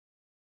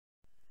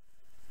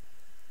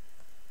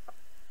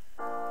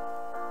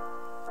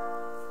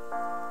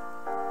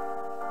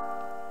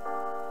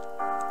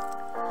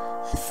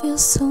feel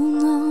so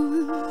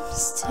numb,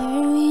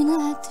 staring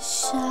at the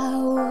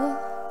shower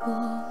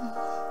wall.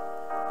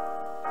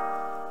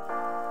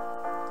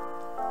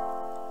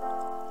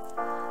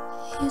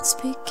 It's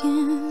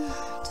begun,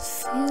 the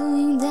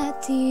feeling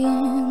that the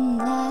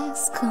end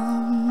has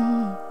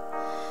come.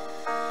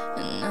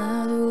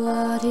 Another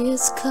what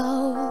is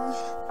cold.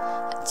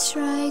 I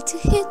tried to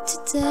hit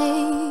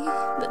today,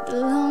 but the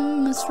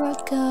long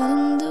road got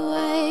in the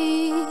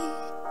way.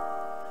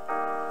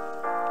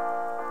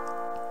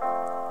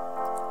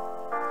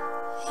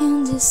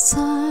 In this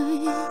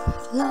time,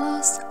 I've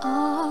lost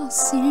all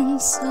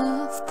sense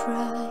of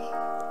pride.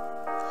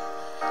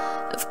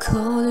 I've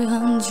called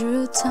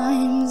 100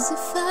 times.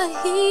 If I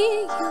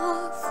hear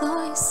your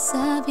voice,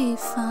 I'll be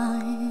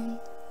fine.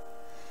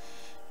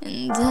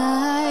 And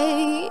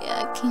I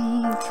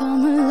can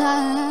come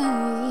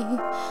alive.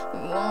 I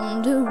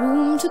want the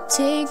room to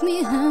take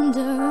me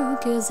under,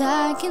 'cause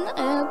I can't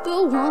help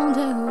but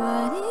wonder,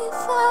 what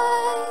if I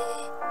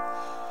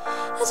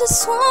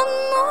just one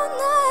more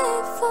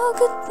night for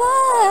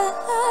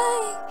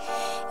goodbye.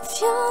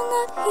 If you're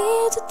not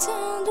here to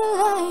turn the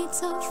lights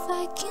off,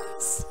 I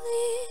can't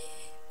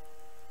sleep.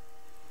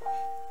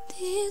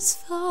 This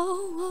fall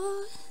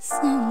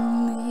wasn't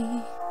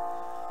me.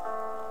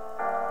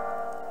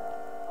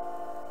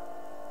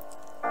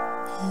 I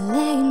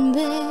lay in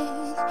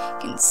bed,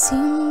 can't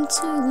seem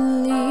to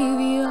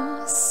leave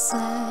your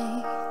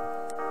side.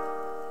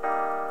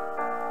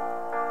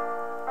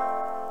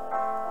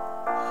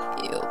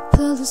 Your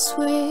pillow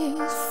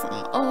sweat from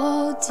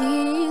all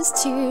these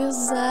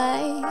tears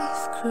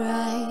I've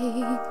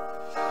cried.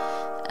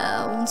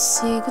 I won't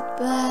say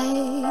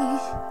goodbye.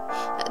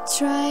 I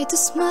tried to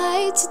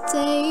smile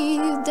today,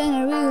 then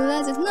I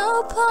realized there's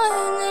no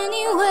point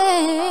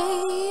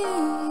anyway.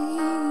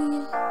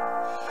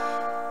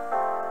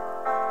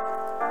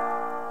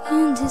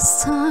 In this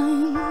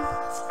time,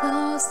 I've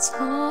lost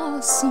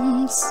all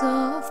sense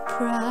of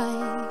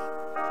pride.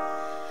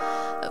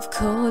 I've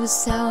called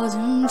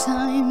 1,000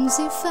 times.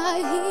 If I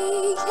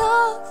hear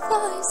your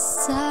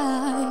voice,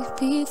 I'll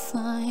be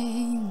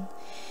fine.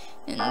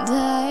 And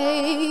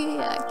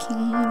I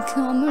can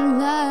come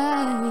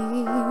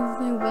alive.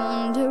 I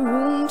want the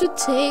room to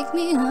take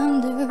me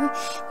under,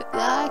 but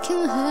I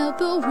can't help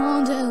but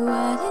wonder,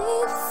 what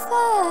if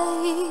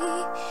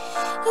I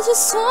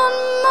just one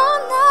more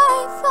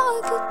night for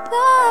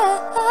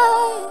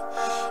goodbye.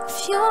 If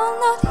you're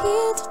not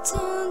here to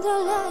turn the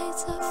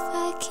lights off,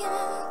 I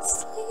can't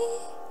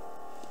sleep.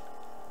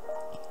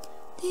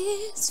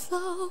 This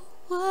fall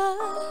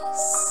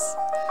was